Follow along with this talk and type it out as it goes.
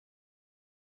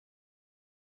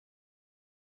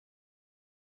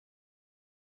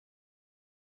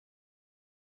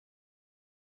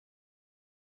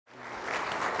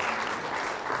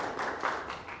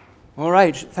All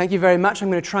right, thank you very much. I'm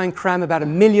going to try and cram about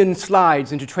 1 million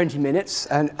slides into 20 minutes,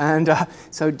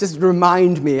 so just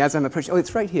remind me as I'm approaching. Oh,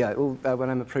 it's right here when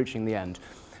I'm approaching the end.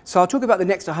 So I'll talk about the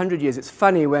next 100 years. It's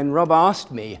funny, when Rob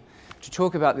asked me to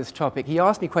talk about this topic, he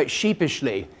asked me quite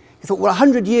sheepishly. He thought, well,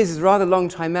 100 years is a rather long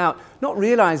time out, not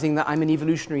realizing that I'm an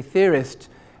evolutionary theorist.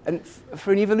 And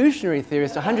for an evolutionary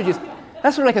theorist, 100 years,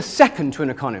 that's sort of like a second to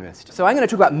an economist. So I'm going to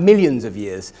talk about millions of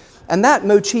years. And that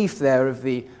motif there of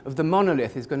the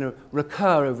monolith is going to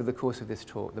recur over the course of this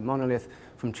talk, the monolith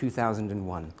from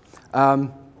 2001.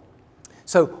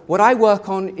 So what I work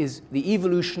on is the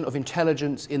evolution of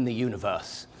intelligence in the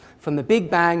universe, from the Big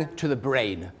Bang to the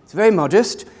brain. It's very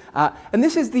modest. And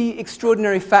this is the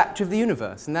extraordinary fact of the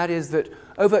universe, and that is that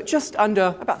over just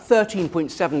under about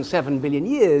 13.77 billion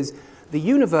years, the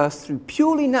universe, through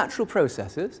purely natural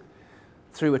processes,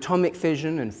 through atomic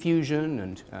fission and fusion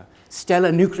and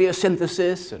stellar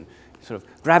nucleosynthesis and sort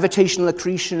of gravitational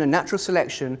accretion and natural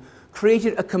selection,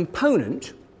 created a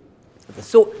component of the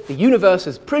sort the universe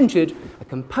has printed, a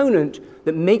component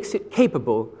that makes it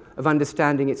capable of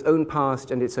understanding its own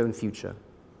past and its own future.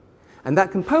 And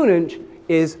that component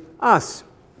is us.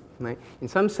 Right? In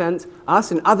some sense,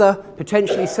 us and other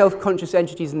potentially self-conscious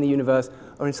entities in the universe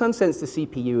are in some sense the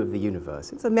CPU of the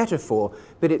universe. It's a metaphor,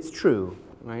 but it's true.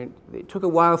 Right? It took a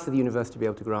while for the universe to be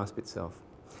able to grasp itself.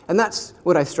 And that's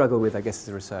what I struggle with, I guess, as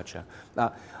a researcher.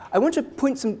 I want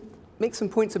to make some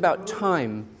points about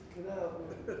time.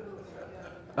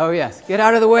 Oh, yes. Get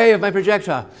out of the way of my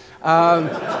projector.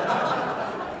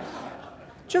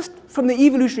 Just from the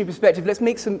evolutionary perspective, let's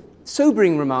make some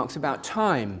sobering remarks about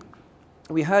time.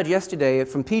 We heard yesterday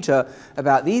from Peter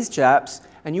about these chaps,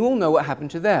 and you all know what happened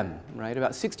to them, right?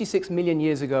 About 66 million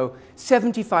years ago,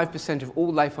 75% of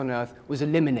all life on Earth was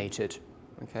eliminated,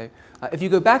 okay? If you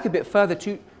go back a bit further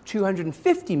to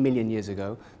 250 million years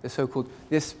ago, the so-called,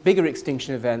 this bigger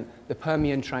extinction event, the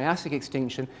Permian-Triassic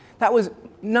extinction, that was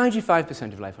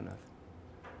 95% of life on Earth.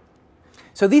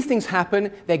 So these things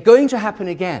happen, they're going to happen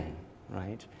again,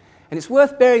 right? And it's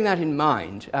worth bearing that in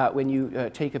mind when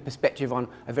you take a perspective on,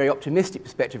 a very optimistic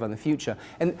perspective on the future.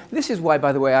 And this is why,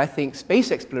 by the way, I think space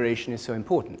exploration is so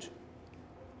important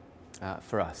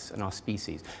for us and our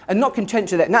species. And not content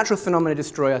to let natural phenomena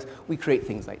destroy us, we create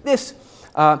things like this,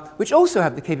 which also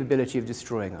have the capability of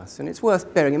destroying us. And it's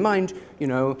worth bearing in mind, you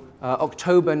know,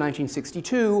 October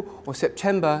 1962 or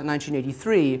September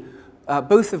 1983,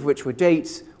 both of which were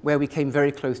dates where we came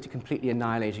very close to completely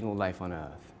annihilating all life on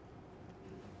Earth.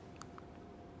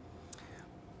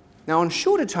 Now, on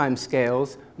shorter time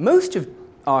scales, most of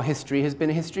our history has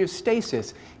been a history of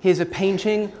stasis. Here's a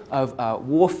painting of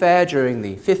warfare during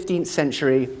the 15th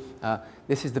century.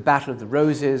 This is the Battle of the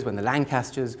Roses, when the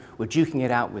Lancasters were duking it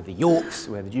out with the Yorks,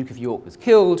 where the Duke of York was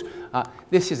killed.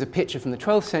 This is a picture from the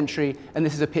 12th century, and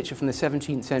this is a picture from the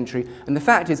 17th century. And the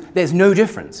fact is, there's no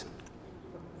difference.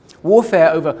 Warfare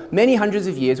over many hundreds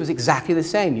of years was exactly the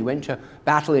same. You went to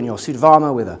battle in your suit of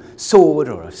armor with a sword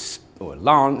or a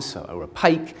lance or a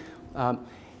pike.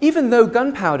 Even though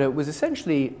gunpowder was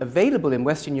essentially available in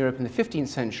Western Europe in the 15th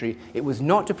century, it was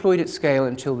not deployed at scale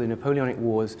until the Napoleonic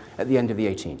Wars at the end of the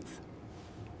 18th.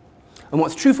 And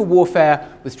what's true for warfare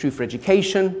was true for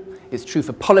education, it's true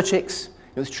for politics,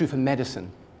 it was true for medicine.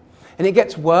 And it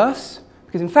gets worse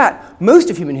because, in fact, most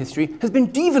of human history has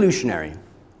been devolutionary.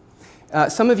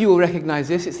 Some of you will recognize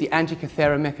this. It's the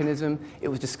Antikythera mechanism. It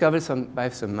was discovered by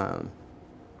some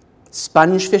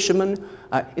sponge fishermen.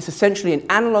 It's essentially an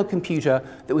analog computer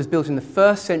that was built in the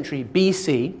 1st century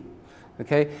BC,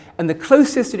 okay? And the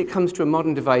closest that it comes to a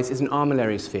modern device is an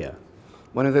armillary sphere,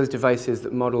 one of those devices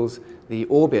that models the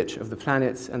orbit of the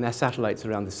planets and their satellites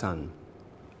around the sun.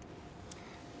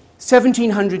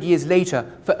 1700 years later,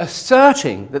 for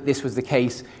asserting that this was the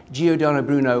case, Giordano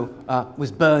Bruno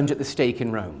was burned at the stake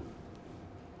in Rome.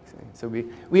 So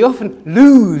we often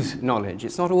lose knowledge.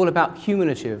 It's not all about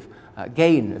cumulative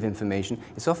gain of information.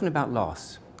 It's often about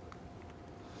loss.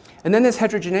 And then there's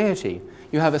heterogeneity.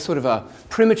 You have a sort of a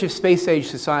primitive space-age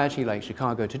society like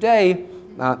Chicago today,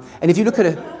 and if you look at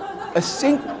a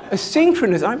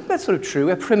synchronous, that's sort of true,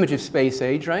 a primitive space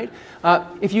age, right?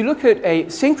 If you look at a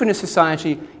synchronous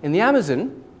society in the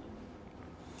Amazon,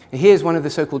 here's one of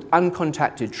the so-called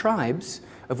uncontacted tribes,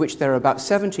 of which there are about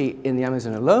 70 in the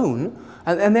Amazon alone,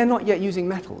 and they're not yet using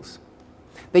metals.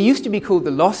 They used to be called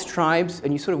the lost tribes,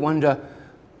 and you sort of wonder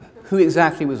who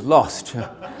exactly was lost.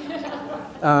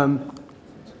 So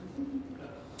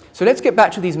let's get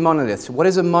back to these monoliths. What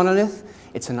is a monolith?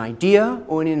 It's an idea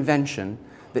or an invention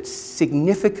that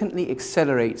significantly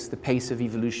accelerates the pace of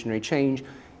evolutionary change,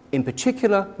 in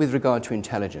particular with regard to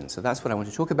intelligence. So that's what I want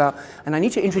to talk about. And I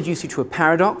need to introduce you to a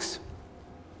paradox.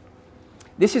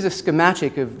 This is a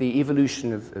schematic of the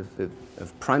evolution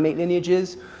of primate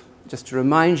lineages. Just to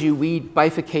remind you, we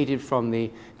bifurcated from the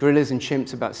gorillas and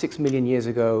chimps about 6 million years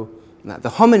ago.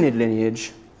 The hominid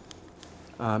lineage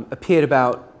appeared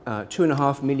about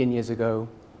 2.5 million years ago.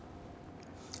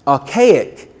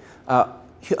 Archaic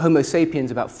Homo sapiens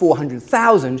about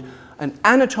 400,000, and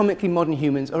anatomically modern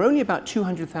humans are only about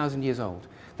 200,000 years old.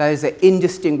 That is, they're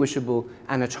indistinguishable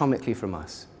anatomically from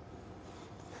us.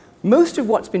 Most of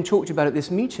what's been talked about at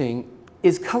this meeting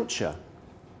is culture.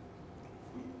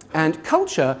 And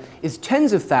culture is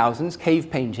tens of thousands,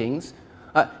 cave paintings,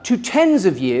 to tens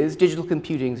of years, digital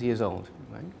computing years old.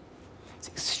 Right? It's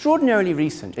extraordinarily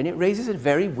recent, and it raises a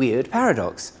very weird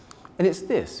paradox. And it's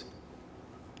this.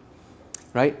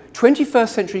 Right? 21st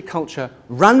century culture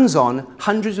runs on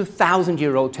hundreds of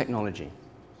thousand-year-old technology.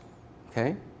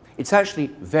 Okay? It's actually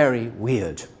very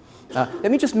weird.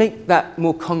 Let me just make that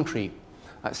more concrete.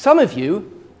 Some of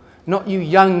you, not you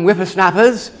young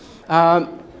whippersnappers,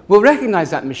 will recognize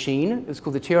that machine. It's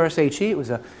called the TRS-80. It was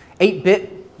an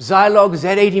 8-bit Zilog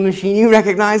Z80 machine. You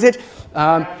recognize it.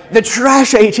 The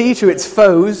Trash 80 to its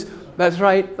foes. That's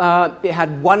right. It had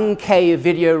 1K of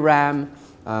video RAM.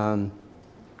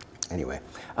 Anyway.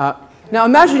 Now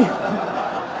imagine,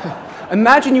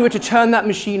 imagine you were to turn that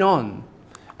machine on,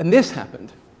 and this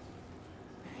happened.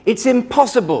 It's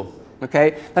impossible.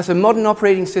 Okay? That's a modern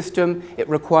operating system. It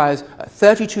requires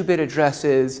 32-bit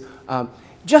addresses.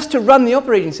 Just to run the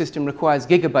operating system requires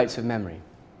gigabytes of memory.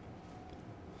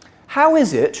 How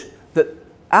is it that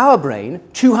our brain,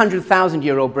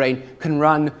 200,000-year-old brain, can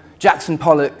run Jackson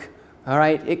Pollock, all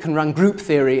right? It can run group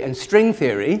theory and string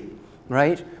theory,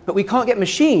 right? But we can't get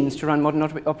machines to run modern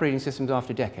operating systems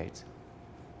after decades.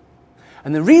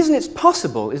 And the reason it's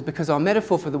possible is because our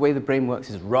metaphor for the way the brain works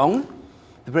is wrong.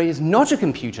 The brain is not a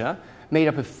computer made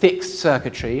up of fixed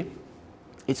circuitry.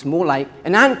 It's more like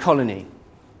an ant colony.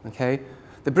 Okay?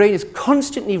 The brain is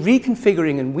constantly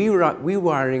reconfiguring and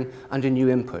rewiring under new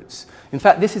inputs. In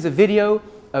fact, this is a video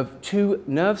of 2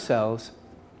 nerve cells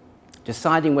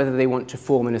deciding whether they want to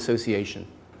form an association.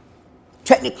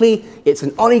 Technically, it's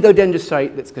an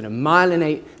oligodendrocyte that's going to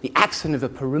myelinate the axon of a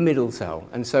pyramidal cell.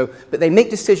 And so, but they make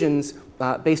decisions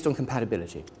based on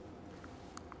compatibility.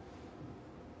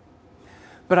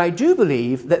 But I do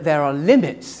believe that there are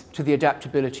limits to the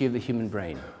adaptability of the human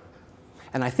brain.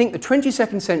 And I think the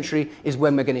 22nd century is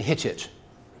when we're going to hit it.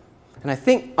 And I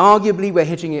think, arguably, we're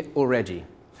hitting it already.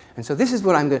 And so this is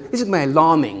what this is my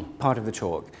alarming part of the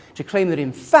talk, to claim that,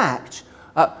 in fact,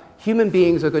 human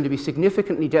beings are going to be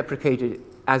significantly deprecated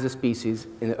as a species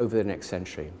over the next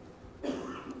century.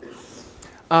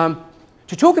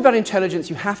 To talk about intelligence,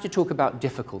 you have to talk about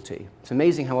difficulty. It's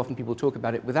amazing how often people talk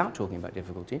about it without talking about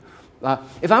difficulty.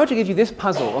 If I were to give you this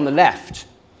puzzle on the left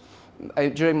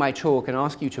during my talk and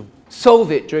ask you to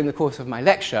solve it during the course of my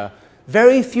lecture,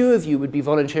 very few of you would be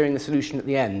volunteering the solution at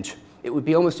the end. It would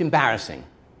be almost embarrassing.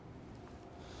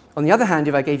 On the other hand,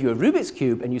 if I gave you a Rubik's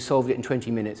Cube and you solved it in 20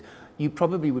 minutes, you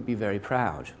probably would be very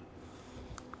proud.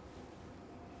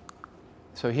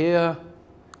 So here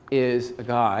is a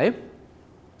guy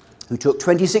who took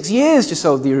 26 years to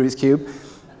solve the Rubik's Cube,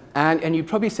 and you'd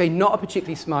probably say not a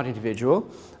particularly smart individual.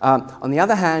 On the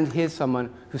other hand, here's someone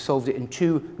who solved it in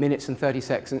 2 minutes and 30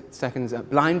 seconds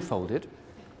blindfolded.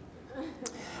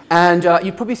 And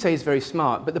you'd probably say he's very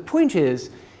smart. But the point is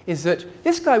that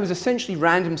this guy was essentially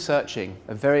random searching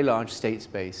a very large state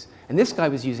space, and this guy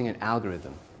was using an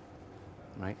algorithm.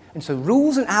 Right? And so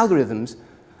rules and algorithms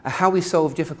are how we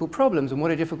solve difficult problems. And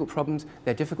what are difficult problems?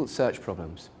 They're difficult search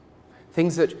problems.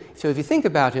 Things that, so if you think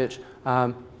about it,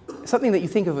 something that you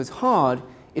think of as hard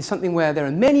is something where there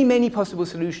are many, many possible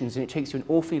solutions, and it takes you an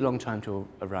awfully long time to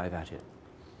arrive at it.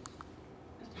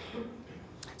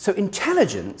 So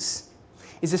intelligence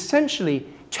is essentially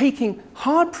taking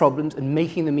hard problems and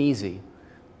making them easy.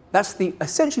 That's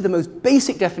essentially the most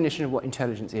basic definition of what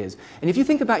intelligence is. And if you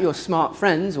think about your smart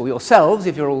friends, or yourselves,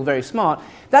 if you're all very smart,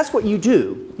 that's what you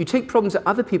do. You take problems that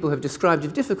other people have described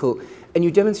as difficult, and you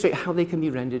demonstrate how they can be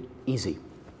rendered easy.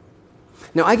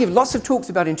 Now, I give lots of talks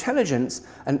about intelligence,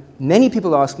 and many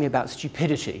people ask me about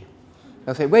stupidity.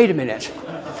 They'll say, wait a minute.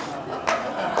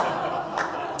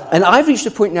 And I've reached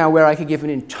a point now where I could give an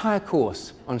entire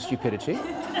course on stupidity.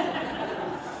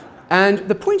 And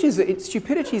the point is that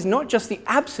stupidity is not just the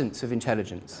absence of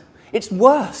intelligence. It's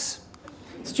worse.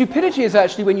 Stupidity is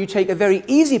actually when you take a very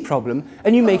easy problem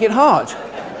and you make it hard.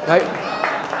 Right?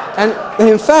 And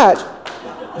in fact,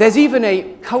 there's even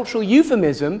a cultural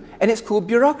euphemism, and it's called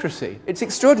bureaucracy. It's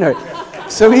extraordinary.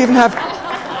 So we even have,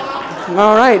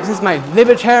 all right, this is my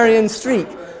libertarian streak.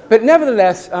 But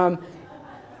nevertheless,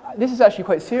 this is actually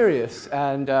quite serious,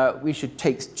 and we should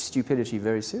take stupidity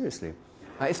very seriously.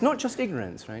 It's not just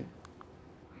ignorance, right?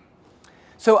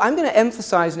 So I'm going to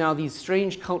emphasize now these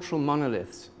strange cultural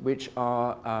monoliths, which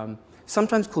are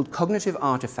sometimes called cognitive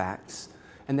artifacts,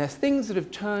 and they're things that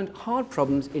have turned hard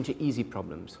problems into easy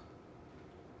problems.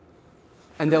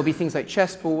 And there'll be things like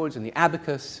chessboards and the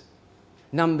abacus,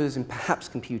 numbers, and perhaps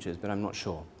computers, but I'm not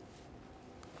sure.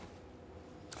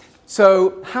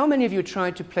 So how many of you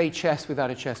tried to play chess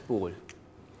without a chessboard?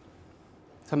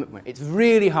 It's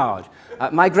really hard.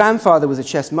 My grandfather was a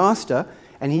chess master,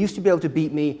 and he used to be able to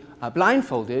beat me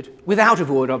blindfolded, without a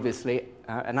board, obviously,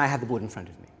 and I had the board in front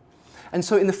of me. And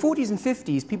so in the 40s and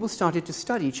 50s, people started to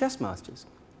study chess masters.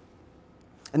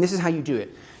 And this is how you do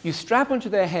it. You strap onto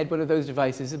their head one of those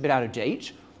devices, a bit out of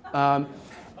date,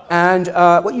 and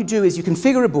what you do is you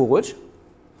configure a board,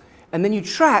 and then you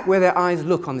track where their eyes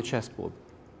look on the chessboard.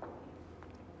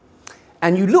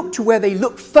 And you look to where they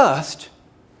look first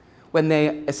when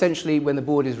the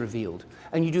board is revealed.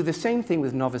 And you do the same thing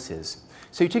with novices.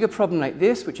 So you take a problem like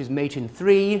this, which is mate in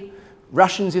 3.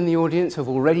 Russians in the audience have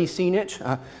already seen it.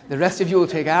 The rest of you will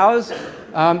take ours.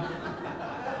 And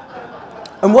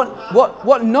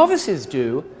what novices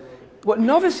do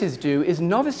is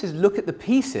novices look at the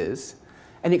pieces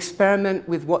and experiment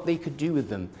with what they could do with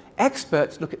them.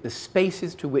 Experts look at the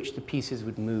spaces to which the pieces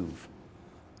would move.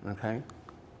 Okay?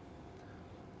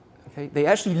 Okay, they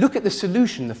actually look at the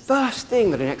solution. The first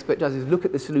thing that an expert does is look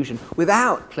at the solution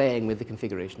without playing with the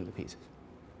configuration of the pieces.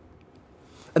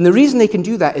 And the reason they can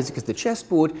do that is because the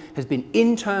chessboard has been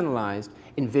internalized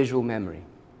in visual memory.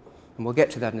 And we'll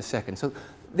get to that in a second. So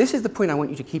this is the point I want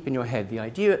you to keep in your head, the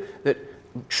idea that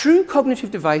true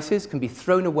cognitive devices can be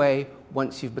thrown away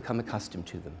once you've become accustomed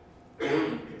to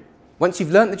them. Once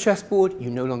you've learnt the chessboard, you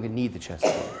no longer need the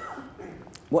chessboard.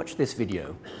 Watch this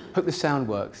video. Hope the sound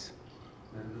works.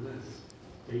 Nevertheless,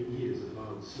 8 years of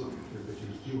hard slog have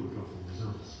produced dual dropping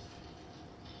results.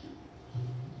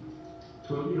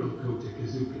 12-year-old Kota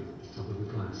Kazuka is top of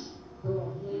the class.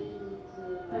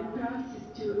 I practice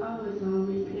 2 hours on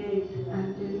weekdays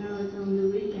and 10 hours on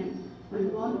the weekends. I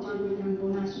want to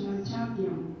become national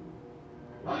champion.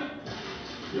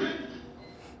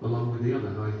 Along with the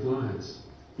other high flyers,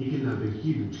 he can now do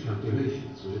huge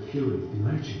calculations with a purely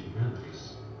imaginary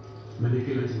abacus,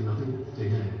 manipulating nothing but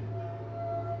thin air.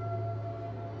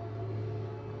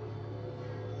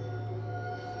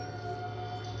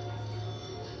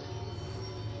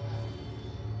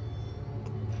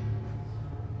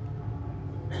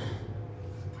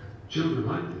 Children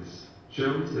like this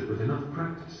shows that with enough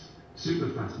practice,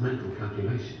 super-fast mental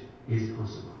calculation is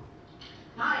possible.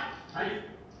 Hi!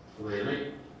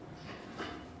 Really?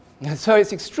 So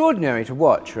it's extraordinary to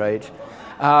watch, right?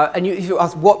 And you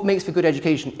ask, what makes for good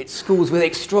education? It's schools with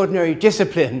extraordinary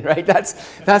discipline, right? That's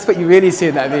what you really see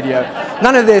in that video.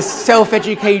 None of this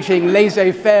self-educating,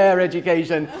 laissez-faire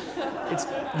education. It's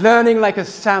learning like a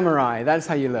samurai. That's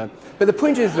how you learn. But the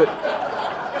point is that...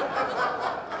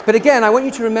 But again, I want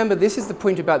you to remember, this is the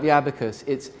point about the abacus.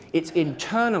 It's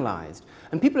internalized.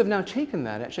 And people have now taken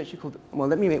that, actually called... Well,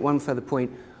 let me make one further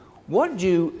point. What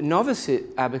do novice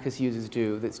abacus users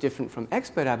do that's different from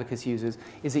expert abacus users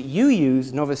is that you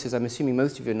use, novices, I'm assuming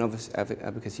most of your novice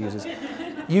abacus users,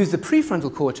 use the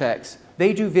prefrontal cortex.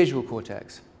 They do visual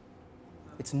cortex.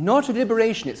 It's not a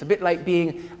liberation. It's a bit like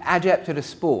being adept at a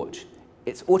sport.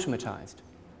 It's automatized.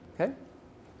 Okay?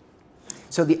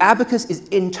 So the abacus is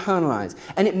internalized,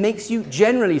 and it makes you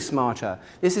generally smarter.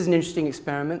 This is an interesting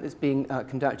experiment that's being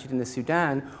conducted in the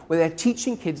Sudan, where they're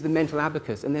teaching kids the mental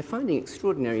abacus, and they're finding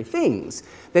extraordinary things.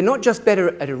 They're not just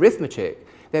better at arithmetic,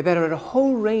 they're better at a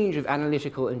whole range of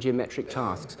analytical and geometric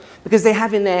tasks, because they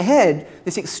have in their head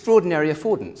this extraordinary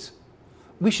affordance.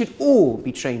 We should all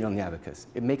be trained on the abacus.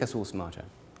 It'd make us all smarter.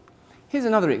 Here's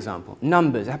another example.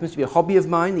 Numbers. It happens to be a hobby of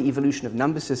mine, the evolution of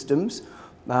number systems.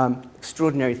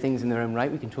 Extraordinary things in their own right.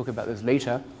 We can talk about those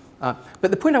later.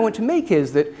 But the point I want to make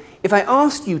is that if I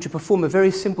asked you to perform a very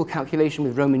simple calculation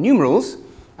with Roman numerals,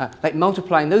 like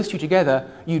multiplying those two together,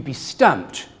 you'd be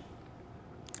stumped.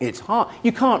 It's hard.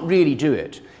 You can't really do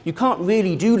it. You can't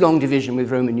really do long division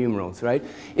with Roman numerals, right?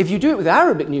 If you do it with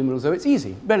Arabic numerals, though, it's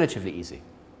easy, relatively easy.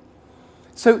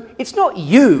 So it's not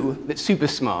you that's super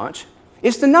smart.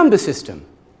 It's the number system.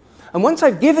 And once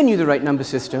I've given you the right number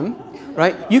system,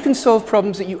 right, you can solve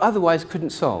problems that you otherwise couldn't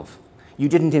solve. You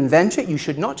didn't invent it. You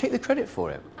should not take the credit for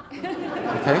it.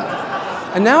 Okay?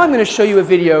 And now I'm going to show you a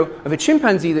video of a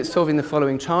chimpanzee that's solving the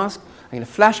following task. I'm going to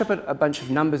flash up a bunch of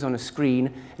numbers on a screen,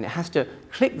 and it has to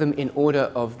click them in order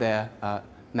of their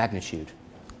magnitude.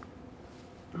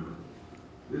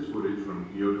 This footage from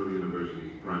Kyoto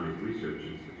University's Primate Research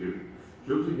Institute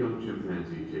shows a young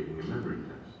chimpanzee taking a memory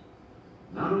test.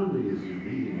 Not only is he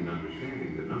reading and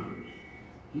understanding the numbers,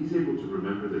 He's able to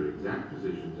remember their exact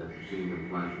positions after seeing them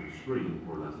flash on the screen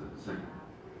for less than a second.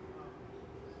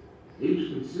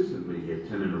 Apes consistently get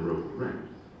 10 in a row correct,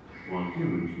 while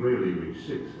humans rarely reach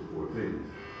 6 before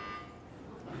failing.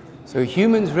 So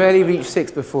humans rarely reach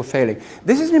 6 before failing.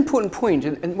 This is an important point,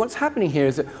 and what's happening here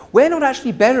is that we're not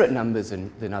actually better at numbers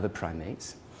than other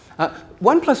primates.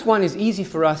 1 plus 1 is easy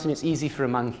for us and it's easy for a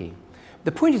monkey.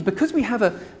 The point is, because we have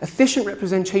an efficient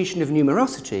representation of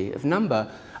numerosity, of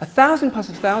number, 1,000 plus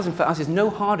 1,000 for us is no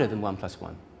harder than 1 plus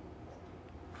 1.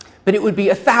 But it would be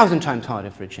 1,000 times harder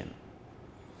for a chimp,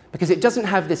 because it doesn't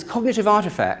have this cognitive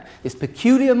artifact, this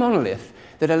peculiar monolith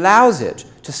that allows it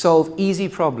to solve easy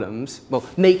problems, well,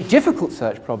 make difficult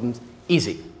search problems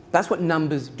easy. That's what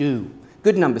numbers do.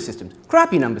 Good number systems.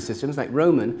 Crappy number systems, like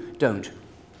Roman, don't.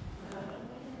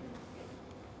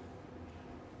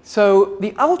 So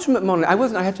the ultimate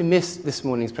monolith, I had to miss this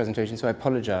morning's presentation, so I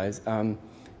apologize,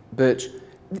 but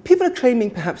people are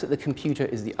claiming perhaps that the computer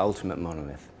is the ultimate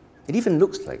monolith. It even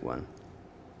looks like one.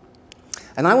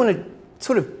 And I want to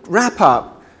sort of wrap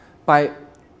up by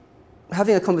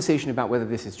having a conversation about whether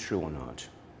this is true or not.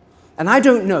 And I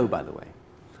don't know, by the way.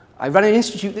 I run an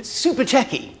institute that's super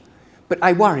techy, but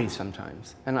I worry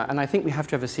sometimes. And I think we have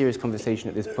to have a serious conversation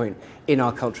at this point in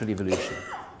our cultural evolution.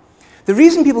 The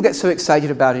reason people get so excited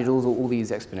about it, all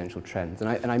these exponential trends,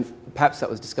 and perhaps that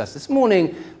was discussed this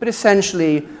morning, but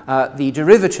essentially the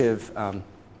derivative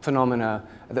phenomena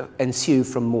that ensue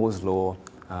from Moore's law,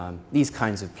 these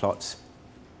kinds of plots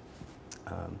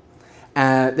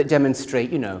that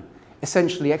demonstrate,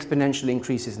 essentially exponential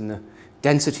increases in the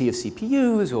density of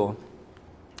CPUs or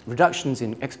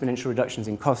exponential reductions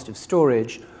in cost of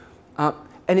storage.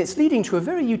 And it's leading to a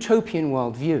very utopian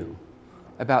worldview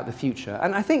about the future.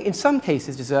 And I think in some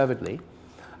cases, deservedly,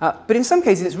 but in some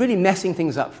cases, it's really messing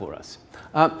things up for us.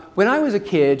 When I was a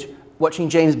kid watching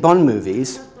James Bond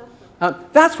movies,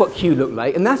 that's what Q looked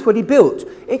like, and that's what he built.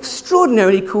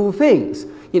 Extraordinarily cool things.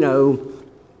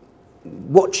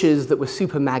 Watches that were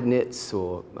super magnets,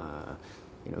 or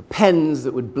pens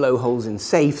that would blow holes in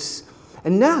safes.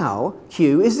 And now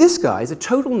Q is this guy. He's a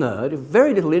total nerd of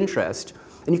very little interest.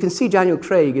 And you can see Daniel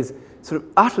Craig is sort of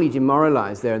utterly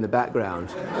demoralized there in the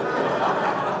background.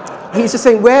 He's just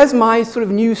saying, where's my sort of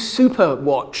new super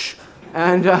watch?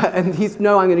 And he's,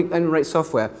 no, I'm going to write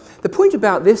software. The point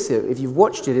about this, if you've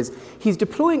watched it, is he's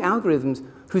deploying algorithms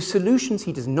whose solutions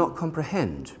he does not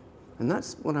comprehend. And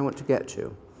that's what I want to get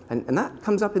to. And that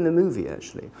comes up in the movie,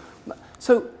 actually.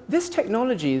 So this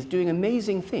technology is doing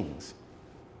amazing things.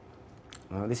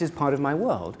 This is part of my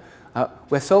world.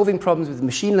 We're solving problems with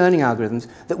machine learning algorithms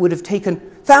that would have taken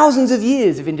thousands of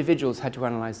years if individuals had to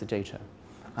analyze the data.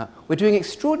 We're doing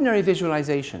extraordinary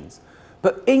visualizations.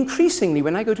 But increasingly,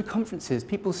 when I go to conferences,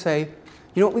 people say,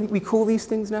 you know what we call these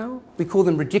things now? We call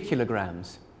them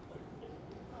ridiculograms.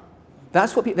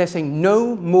 That's what they're saying,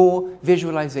 no more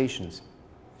visualizations.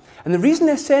 And the reason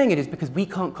they're saying it is because we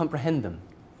can't comprehend them.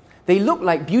 They look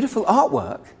like beautiful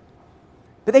artwork,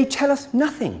 but they tell us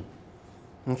nothing.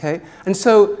 Okay? And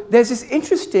so there's this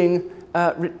interesting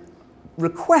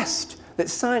request that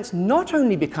science not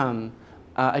only become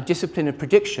a discipline of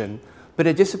prediction, but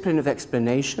a discipline of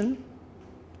explanation,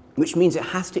 which means it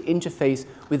has to interface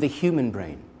with the human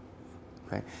brain.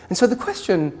 Okay? And so the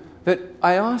question that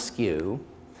I ask you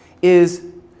is,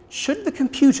 should the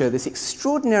computer, this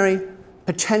extraordinary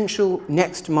potential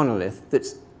next monolith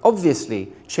that's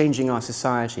obviously changing our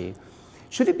society,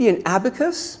 should it be an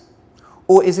abacus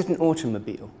or is it an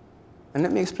automobile? And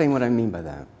let me explain what I mean by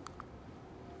that.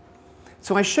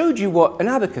 So I showed you what an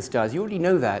abacus does. You already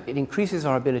know that. It increases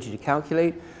our ability to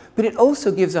calculate, but it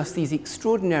also gives us these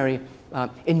extraordinary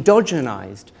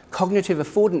endogenized cognitive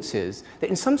affordances that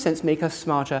in some sense make us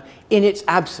smarter in its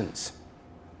absence.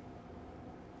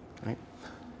 Right?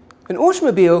 An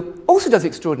automobile also does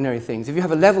extraordinary things. If you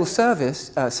have a level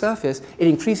surface, it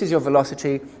increases your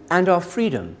velocity and our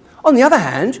freedom. On the other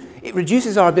hand, it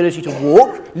reduces our ability to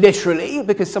walk, literally,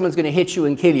 because someone's going to hit you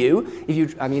and kill you.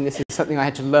 I mean, this is something I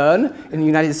had to learn in the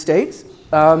United States.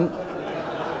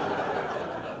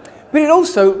 But it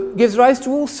also gives rise to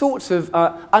all sorts of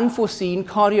unforeseen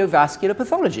cardiovascular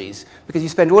pathologies, because you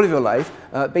spend all of your life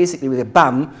basically with a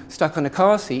bum stuck on a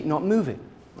car seat, not moving.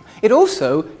 It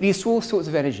also leads to all sorts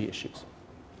of energy issues.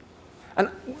 And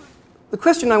the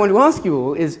question I want to ask you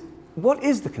all is, what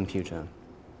is the computer?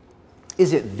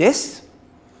 Is it this,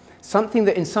 something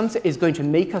that in some sense is going to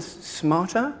make us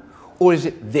smarter, or is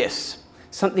it this,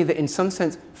 something that in some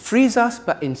sense frees us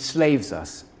but enslaves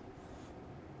us?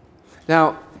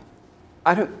 Now,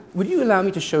 would you allow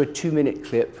me to show a 2-minute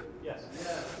clip? Yes.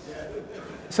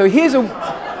 So here's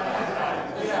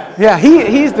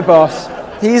he's the boss.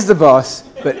 He's the boss.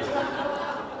 But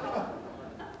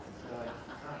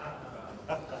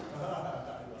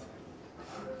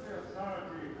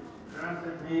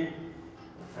me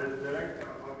as Director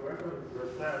of Weapons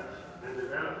Research and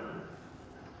Development.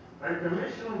 I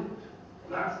commissioned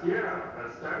last year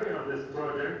a study on this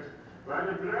project by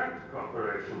the Bragg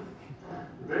Corporation.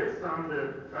 Based on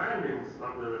the findings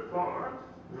of the report,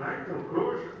 my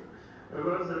conclusion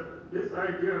was that this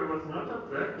idea was not a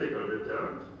practical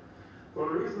deterrent for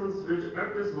reasons which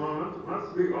at this moment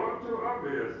must be all too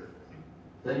obvious.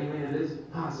 Then you mean it is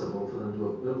possible for them to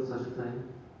have built such a thing?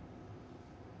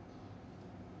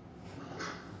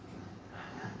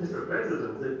 Mr.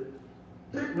 President,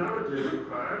 the technology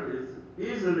required is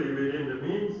easily within the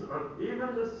means of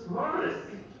even the smallest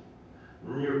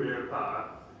nuclear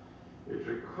power. It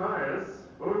requires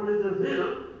only the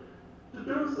will to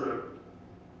do so.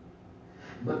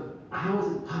 But how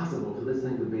is it possible for this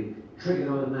thing to be triggered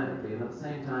automatically and at the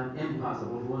same time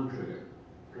impossible to untrigger?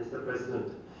 Mr.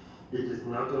 President, it is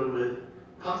not only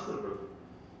possible,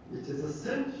 it is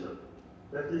essential.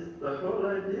 That is the whole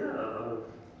idea of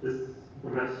this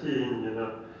machine, you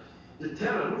know.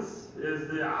 Deterrence is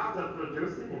the art of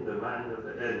producing in the mind of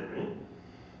the enemy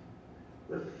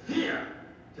the fear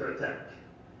to attack.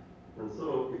 And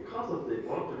so, because of the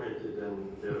automated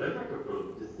and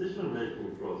irrevocable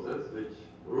decision-making process which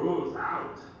rules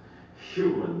out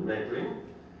human meddling,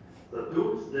 the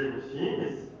doomsday machine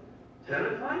is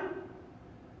terrifying.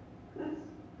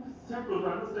 It's simple to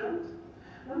understand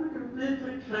and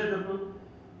completely credible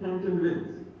and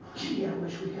convincing. Gee, I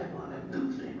wish we had one of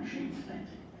them doomsday machines, thank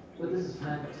you. But this is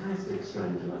fantastic,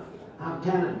 Stranger. How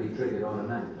can it be triggered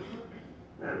automatically?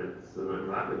 Well, it's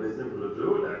remarkably simple to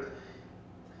do that.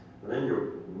 When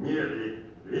you merely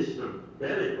wish to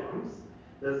bury bombs,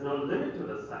 there's no limit to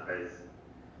the size.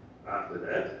 After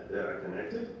that, they are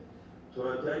connected to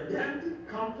a gigantic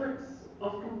complex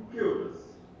of computers.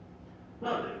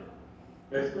 Now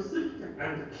then, a specific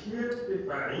and clearly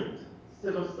defined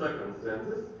set of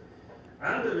circumstances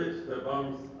under which the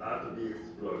bombs are to be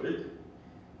exploded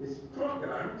is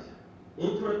programmed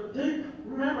into a deep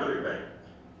memory bank.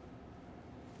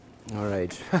 All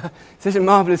right. Such a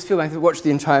marvelous film. I have to watch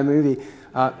the entire movie.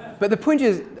 But the point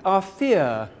is, our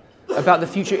fear about the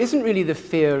future isn't really the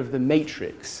fear of the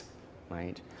Matrix,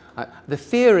 right? The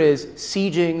fear is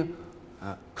sieging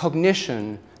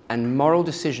cognition and moral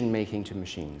decision-making to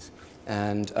machines.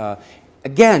 And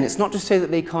again, it's not to say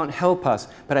that they can't help us,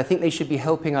 but I think they should be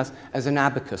helping us as an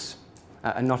abacus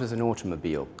and not as an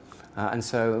automobile. And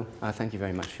so, thank you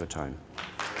very much for your time.